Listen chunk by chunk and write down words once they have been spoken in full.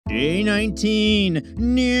Day 19,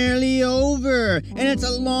 nearly over, and it's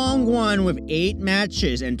a long one with 8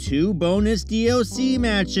 matches and 2 bonus DLC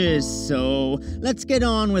matches, so let's get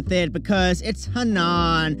on with it because it's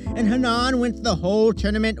Hanan, and Hanan went the whole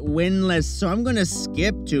tournament winless, so I'm gonna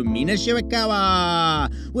skip to Mina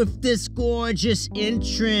Shirakawa with this gorgeous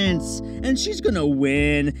entrance, and she's gonna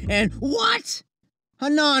win, and what?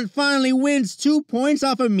 Hanan finally wins 2 points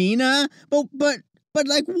off of Mina? But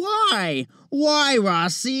like, why? Why,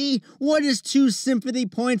 Rossi? What is 2 sympathy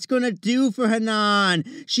points gonna do for Hanan?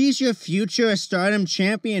 She's your future Stardom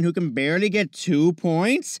champion who can barely get 2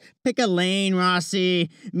 points? Pick a lane, Rossi.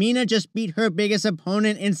 Mina just beat her biggest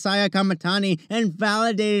opponent in Saya Kamatani and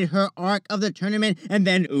validated her arc of the tournament, and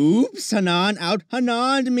then oops, Hanan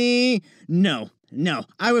out-Hanan'd me. No,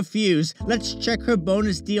 I refuse. Let's check her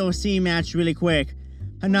bonus DLC match really quick.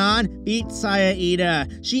 Hanan beat Saya Ida.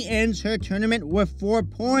 She ends her tournament with 4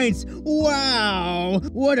 points. Wow!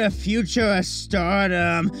 What a future of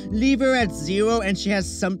Stardom. Leave her at 0 and she has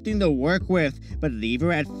something to work with. But leave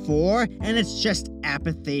her at 4 and it's just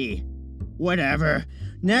apathy. Whatever.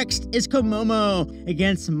 Next is Komomo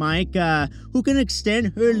against Maika, who can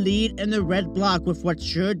extend her lead in the red block with what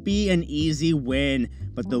should be an easy win.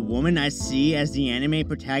 But the woman I see as the anime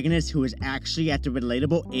protagonist who is actually at the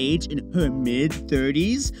relatable age in her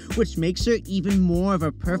mid-30s, which makes her even more of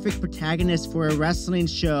a perfect protagonist for a wrestling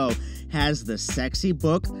show, has the sexy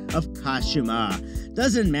book of Kashima.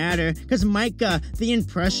 Doesn't matter, cause Maika, the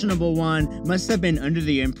impressionable one, must have been under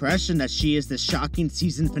the impression that she is the shocking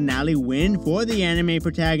season finale win for the anime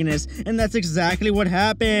protagonist, and that's exactly what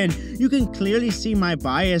happened. You can clearly see my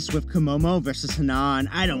bias with Komomo versus Hanan.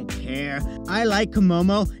 I don't care. I like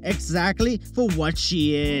Komomo exactly for what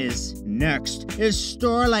she is. Next is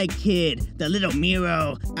Starlight Kid, the little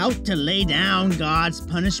Miro, out to lay down God's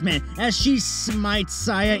punishment as she smites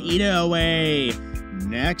Saya Ida away.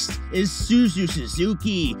 Next is Suzu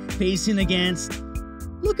Suzuki facing against...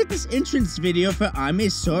 Look at this entrance video for Ame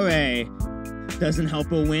Sore. Doesn't help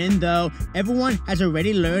her win though. Everyone has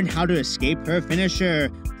already learned how to escape her finisher.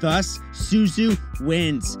 Thus, Suzu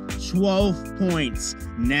wins 12 points.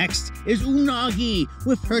 Next is Unagi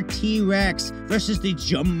with her T-Rex versus the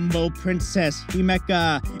Jumbo Princess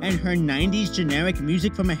Himeka and her 90s generic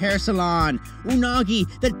music from a hair salon. Unagi,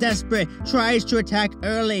 the desperate, tries to attack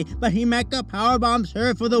early, but Himeka powerbombs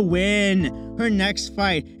her for the win. Her next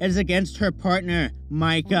fight is against her partner,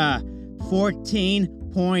 Maika. 14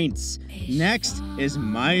 points. Next is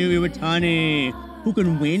Mayu Iwatani, who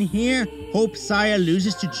can win here, hope Saya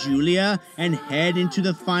loses to Giulia, and head into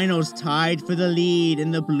the finals tied for the lead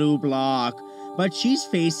in the blue block. But she's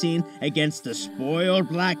facing against the spoiled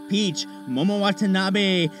Black Peach, Momo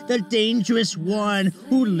Watanabe, the dangerous one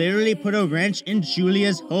who literally put a wrench in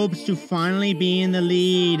Giulia's hopes to finally be in the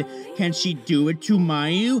lead. Can she do it to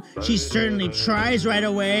Mayu? She certainly tries right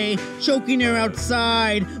away, choking her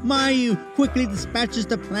outside. Mayu quickly dispatches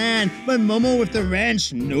the plan, but Momo with the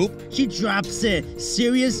wrench, nope, she drops it.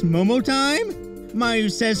 Serious Momo time?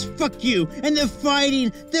 Mayu says, fuck you, and they're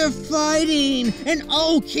fighting, and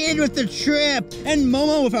oh, Kid with the trip, and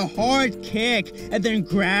Momo with a hard kick, and then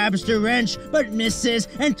grabs the wrench, but misses,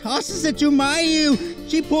 and tosses it to Mayu.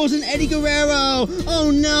 She pulls an Eddie Guerrero.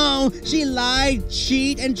 Oh no, she lied,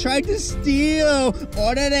 cheat, and tried to steal.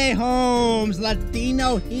 Orale Holmes,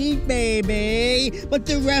 Latino heat, baby. But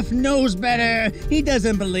the ref knows better. He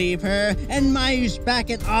doesn't believe her, and Mayu's back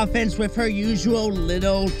in offense with her usual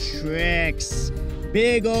little tricks.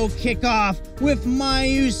 Big old kickoff with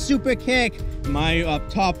Mayu's super kick. Mayu up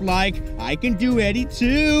top like, I can do Eddie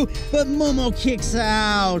too, but Momo kicks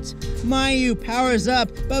out. Mayu powers up,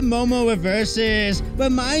 but Momo reverses.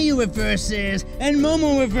 But Mayu reverses, and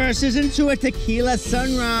Momo reverses into a tequila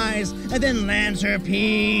sunrise, and then lands her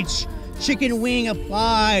peach. Chicken wing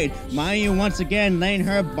applied. Mayu once again letting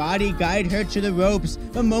her body guide her to the ropes,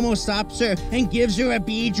 but Momo stops her and gives her a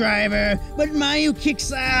bee driver. But Mayu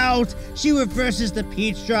kicks out. She reverses the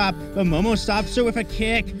peach drop, but Momo stops her with a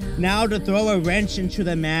kick, now to throw a wrench into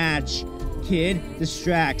the match. Kid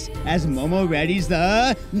distracts as Momo readies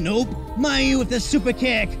the... Nope, Mayu with the super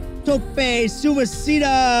kick. Tope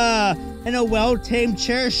Suicida! And a well-tamed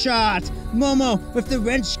chair shot. Momo with the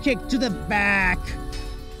wrench kick to the back.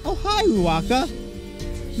 Oh, hi, Ruaka.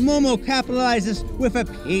 Momo capitalizes with a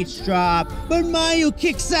peach drop, but Mayu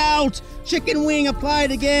kicks out. Chicken wing applied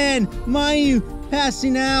again. Mayu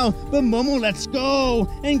passing out, but Momo lets go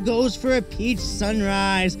and goes for a peach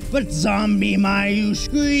sunrise. But zombie Mayu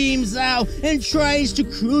screams out and tries to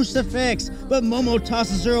crucifix, but Momo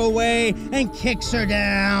tosses her away and kicks her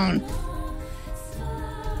down.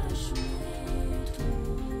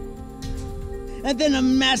 and then a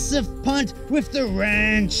massive punt with the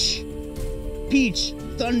wrench. Peach,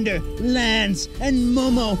 Thunder, lands, and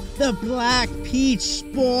Momo, the Black Peach,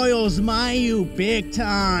 spoils Mayu big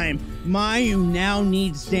time. Mayu now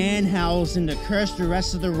needs Danhausen to curse the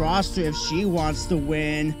rest of the roster if she wants to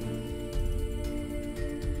win.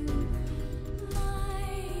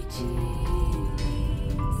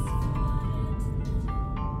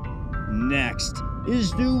 Next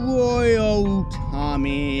is the Royal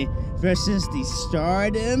Utami versus the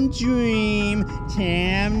Stardom Dream,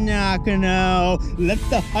 Tam Nakano. Let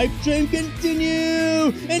the hype train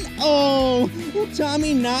continue! And oh,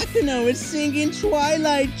 Utami Nakano is singing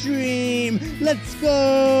Twilight Dream. Let's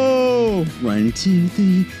go! 1, 2,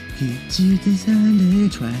 3. Get to the Sunday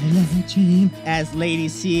Twilight Dream. As Lady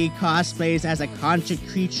C cosplays as a contra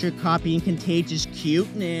creature copying Contagious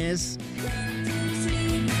cuteness.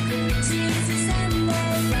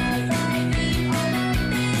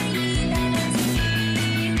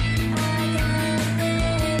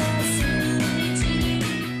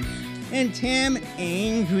 And Tam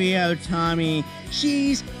angry Utami.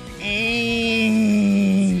 She's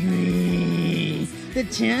angry. The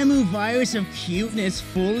Tamu virus of cuteness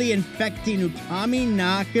fully infecting Utami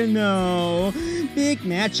Nakano. Big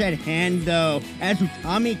match at hand though, as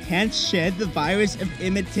Utami can't shed the virus of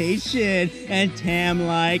imitation. And Tam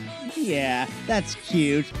like, yeah, that's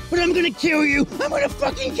cute, but I'm gonna kill you! I'm gonna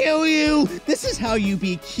fucking kill you! This is how you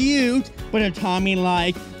be cute! But Utami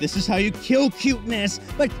like, this is how you kill cuteness!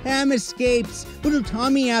 But Tam escapes, but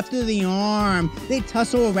Utami after the arm. They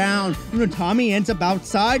tussle around, and Utami ends up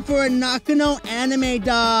outside for a Nakano anime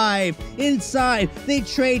dive. Inside, they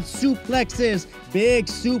trade suplexes. Big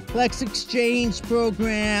suplex exchange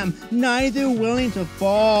program. Neither willing to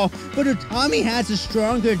fall, but Utami has a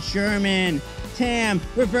stronger German. Tam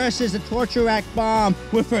reverses the torture rack bomb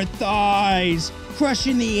with her thighs,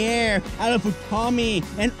 crushing the air out of Utami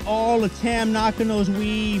and all of Tam Nakano's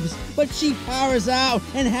weaves. But she powers out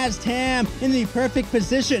and has Tam in the perfect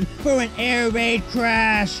position for an air raid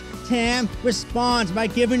crash. Tam responds by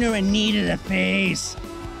giving her a knee to the face.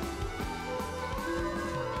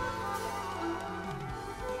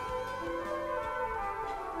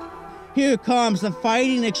 Here comes the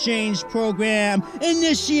fighting exchange program.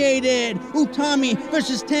 Initiated! Utami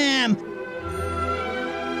versus Tam.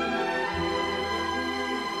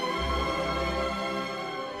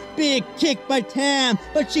 Big kick by Tam,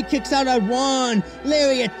 but she kicks out at 1.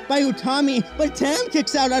 Lariat by Utami, but Tam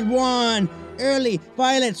kicks out at 1. Early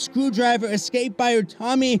violent screwdriver escape by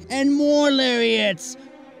Utami, and more lariats.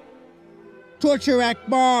 Torture rack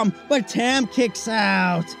bomb, but Tam kicks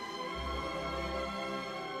out.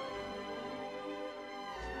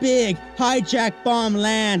 Big hijack bomb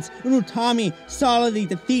lands, and Utami solidly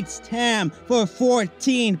defeats Tam for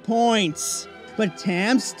 14 points. But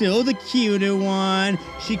Tam's still the cuter one.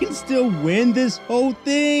 She can still win this whole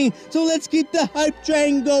thing. So let's keep the hype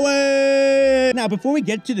train going. Now, before we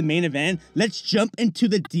get to the main event, let's jump into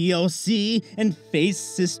the DLC and face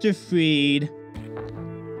Sister Freed.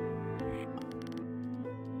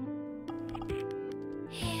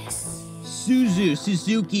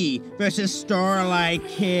 Suzuki versus Starlight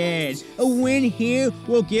Kid. A win here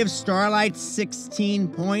will give Starlight 16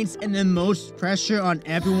 points and the most pressure on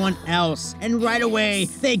everyone else. And right away,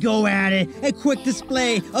 they go at it. A quick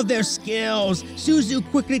display of their skills. Suzu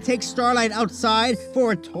quickly takes Starlight outside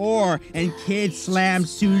for a tour, and Kid slams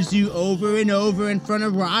Suzu over and over in front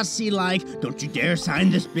of Rossi like, don't you dare sign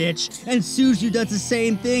this bitch. And Suzu does the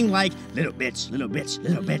same thing like, little bitch, little bitch,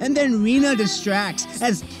 little bitch. And then Rina distracts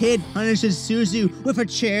as Kid punishes Suzu with a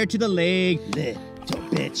chair to the leg. Little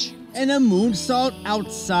bitch. And a moonsault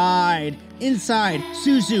outside. Inside,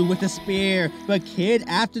 Suzu with a spear, but Kid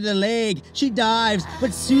after the leg. She dives,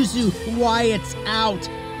 but Suzu Wyatt's out.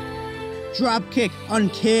 Dropkick on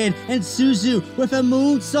Kid, and Suzu with a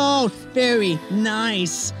moonsault. Very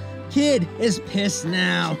nice. Kid is pissed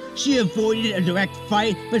now. She avoided a direct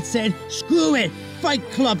fight, but said, screw it, Fight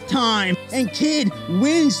Club time. And Kid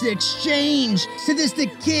wins the exchange.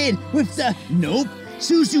 Sadistic Kid with the nope.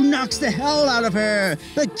 Suzu knocks the hell out of her.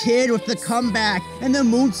 The Kid with the comeback and the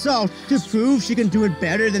moonsault to prove she can do it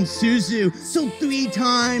better than Suzu. So 3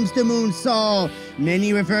 times the moonsault.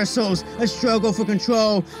 Many reversals, a struggle for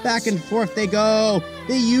control. Back and forth they go.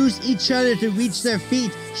 They use each other to reach their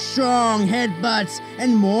feet. Strong headbutts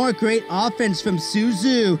and more great offense from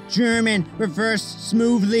Suzu. German reversed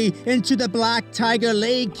smoothly into the Black Tiger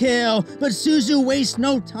leg kill. But Suzu wastes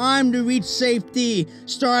no time to reach safety.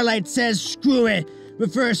 Starlight says screw it.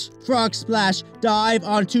 Reverse frog splash, dive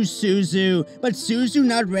onto Suzu. But Suzu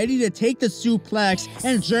not ready to take the suplex,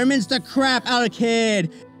 and Germans the crap out of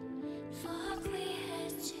Kid.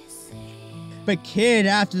 but Kid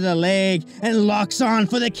after the leg and locks on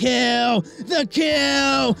for the kill. The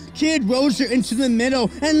kill! Kid rolls her into the middle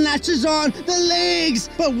and latches on the legs.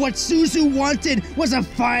 But what Suzu wanted was a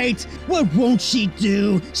fight. What won't she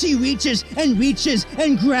do? She reaches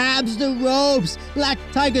and grabs the ropes. Black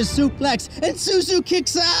Tiger suplex and Suzu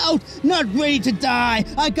kicks out. Not ready to die.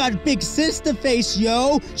 I got big sis to face,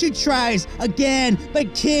 yo. She tries again,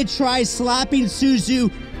 but Kid tries slapping Suzu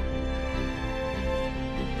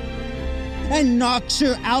and knocks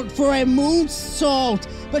her out for a moonsault.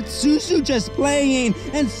 But Suzu just playing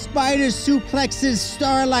and Spider suplexes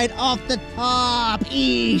Starlight off the top.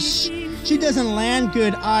 Eesh. She doesn't land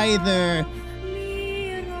good either.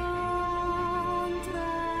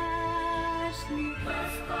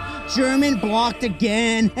 German blocked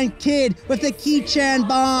again, and Kid with the Keychain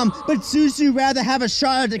bomb, but Suzu rather have a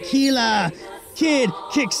shot of tequila. Kid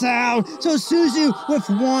kicks out, so Suzu with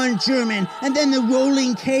one German, and then the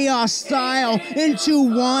rolling chaos style into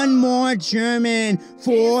one more German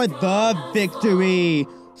for the victory.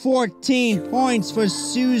 14 points for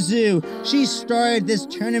Suzu. She started this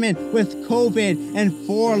tournament with COVID and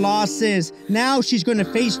 4 losses. Now she's going to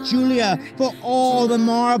face Giulia for all the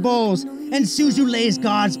marbles. And Suzu lays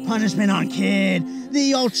God's punishment on Kid.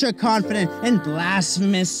 The ultra-confident and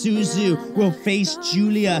blasphemous Suzu will face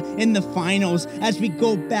Giulia in the finals as we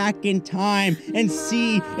go back in time and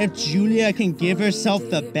see if Giulia can give herself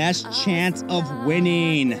the best chance of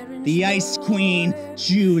winning. The Ice Queen,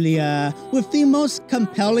 Giulia, with the most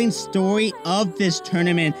compelling story of this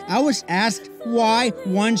tournament. I was asked why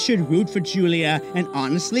one should root for Giulia, and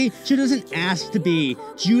honestly, she doesn't ask to be.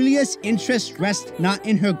 Giulia's interest rests not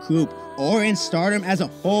in her group or in Stardom as a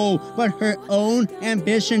whole, but her own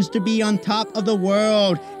ambitions to be on top of the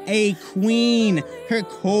world. A queen. Her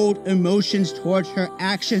cold emotions towards her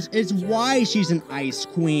actions is why she's an Ice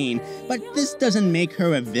Queen. But this doesn't make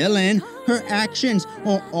her a villain. Her actions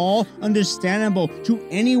are all understandable to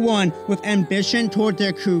anyone with ambition toward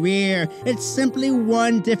their career. It's simply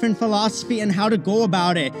one different philosophy and how to go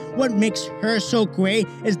about it. What makes her so great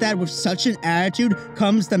is that with such an attitude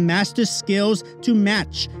comes the master skills to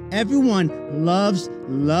match. Everyone loves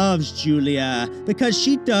Giulia because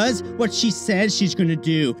she does what she says she's gonna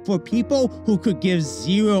do. For people who could give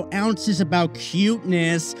 0 ounces about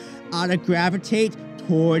cuteness, ought to gravitate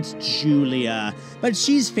towards Giulia. But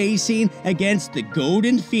she's facing against the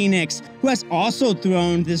Golden Phoenix, who has also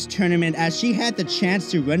thrown this tournament as she had the chance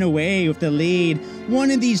to run away with the lead.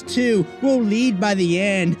 One of these two will lead by the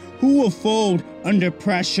end. Who will fold under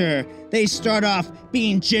pressure? They start off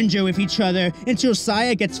being ginger with each other until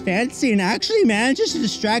Saya gets fancy and actually manages to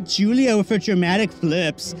distract Giulia with her dramatic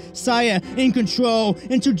flips. Saya in control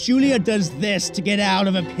until Giulia does this to get out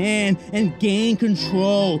of a pin and gain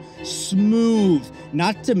control. Smooth.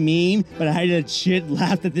 Not to meme, but I legit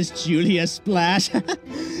laughed at this Giulia splash.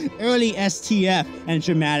 Early STF and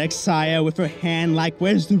dramatic Saya with her hand like,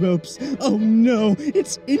 where's the ropes? Oh no,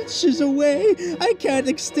 it's inches away. I can't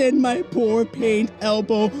extend my poor pained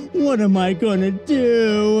elbow. What am I gonna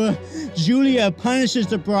do? Giulia punishes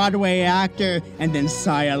the Broadway actor and then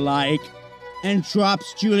Saya and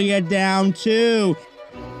drops Giulia down too.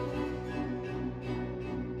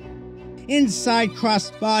 Inside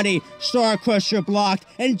crossbody, Star Crusher blocked,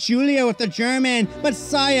 and Giulia with the German, but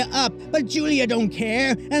Saya up, but Giulia don't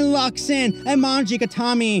care, and locks in a Manji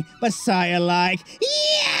Katami, but Saya yeah!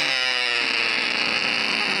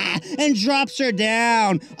 And drops her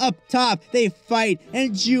down. Up top, they fight,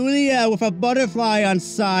 and Giulia with a butterfly on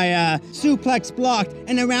Saya. Suplex blocked,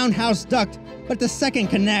 and a roundhouse ducked, but the second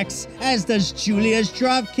connects, as does Giulia's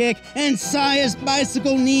dropkick, and Saya's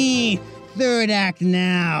bicycle knee. Third act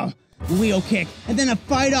now. Wheel kick, and then a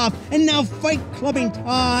fight off, and now fight clubbing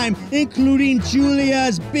time, including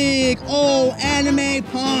Giulia's big old anime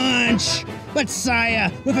punch. But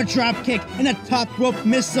Saya with a drop kick and a top rope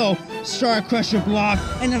missile, Star Crusher block,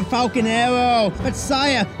 and a Falcon Arrow. But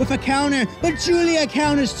Saya with a counter, but Giulia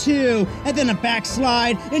counters too, and then a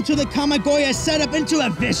backslide into the Kamigoya setup into a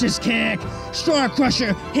vicious kick. Star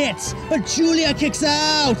Crusher hits, but Giulia kicks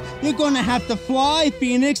out. You're gonna have to fly,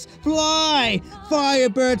 Phoenix, fly.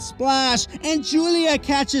 Firebird splash, and Giulia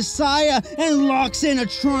catches Saya and locks in a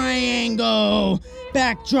triangle.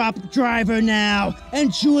 Backdrop driver now,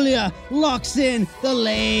 and Giulia locks in the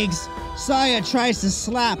legs. Saya tries to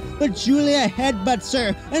slap, but Giulia headbutts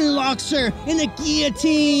her and locks her in a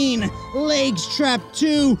guillotine. Legs trapped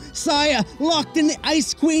too. Saya locked in the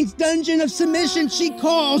Ice Queen's dungeon of submission she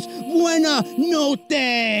calls Buena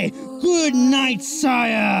Notte. Good night,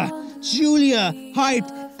 Saya. Giulia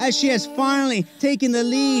hyped as she has finally taken the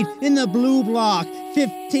lead in the blue block.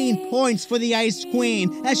 15 points for the Ice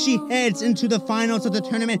Queen as she heads into the finals of the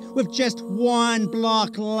tournament with just one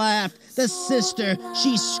block left. The sister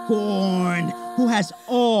she scorned, who has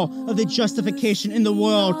all of the justification in the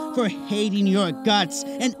world for hating your guts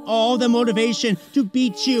and all the motivation to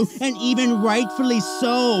beat you, and even rightfully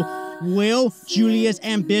so. Will Giulia's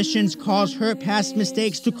ambitions cause her past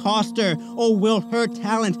mistakes to cost her, or will her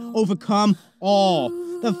talent overcome all?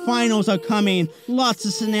 The finals are coming. Lots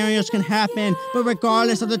of scenarios can happen, but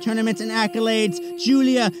regardless of the tournaments and accolades,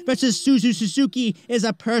 Giulia versus Suzu Suzuki is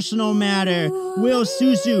a personal matter. Will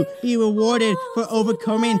Suzu be rewarded for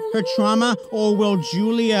overcoming her trauma, or will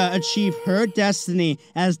Giulia achieve her destiny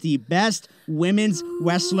as the best women's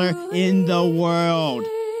wrestler in the world?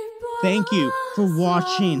 Thank you for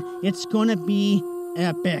watching. It's gonna be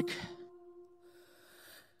epic.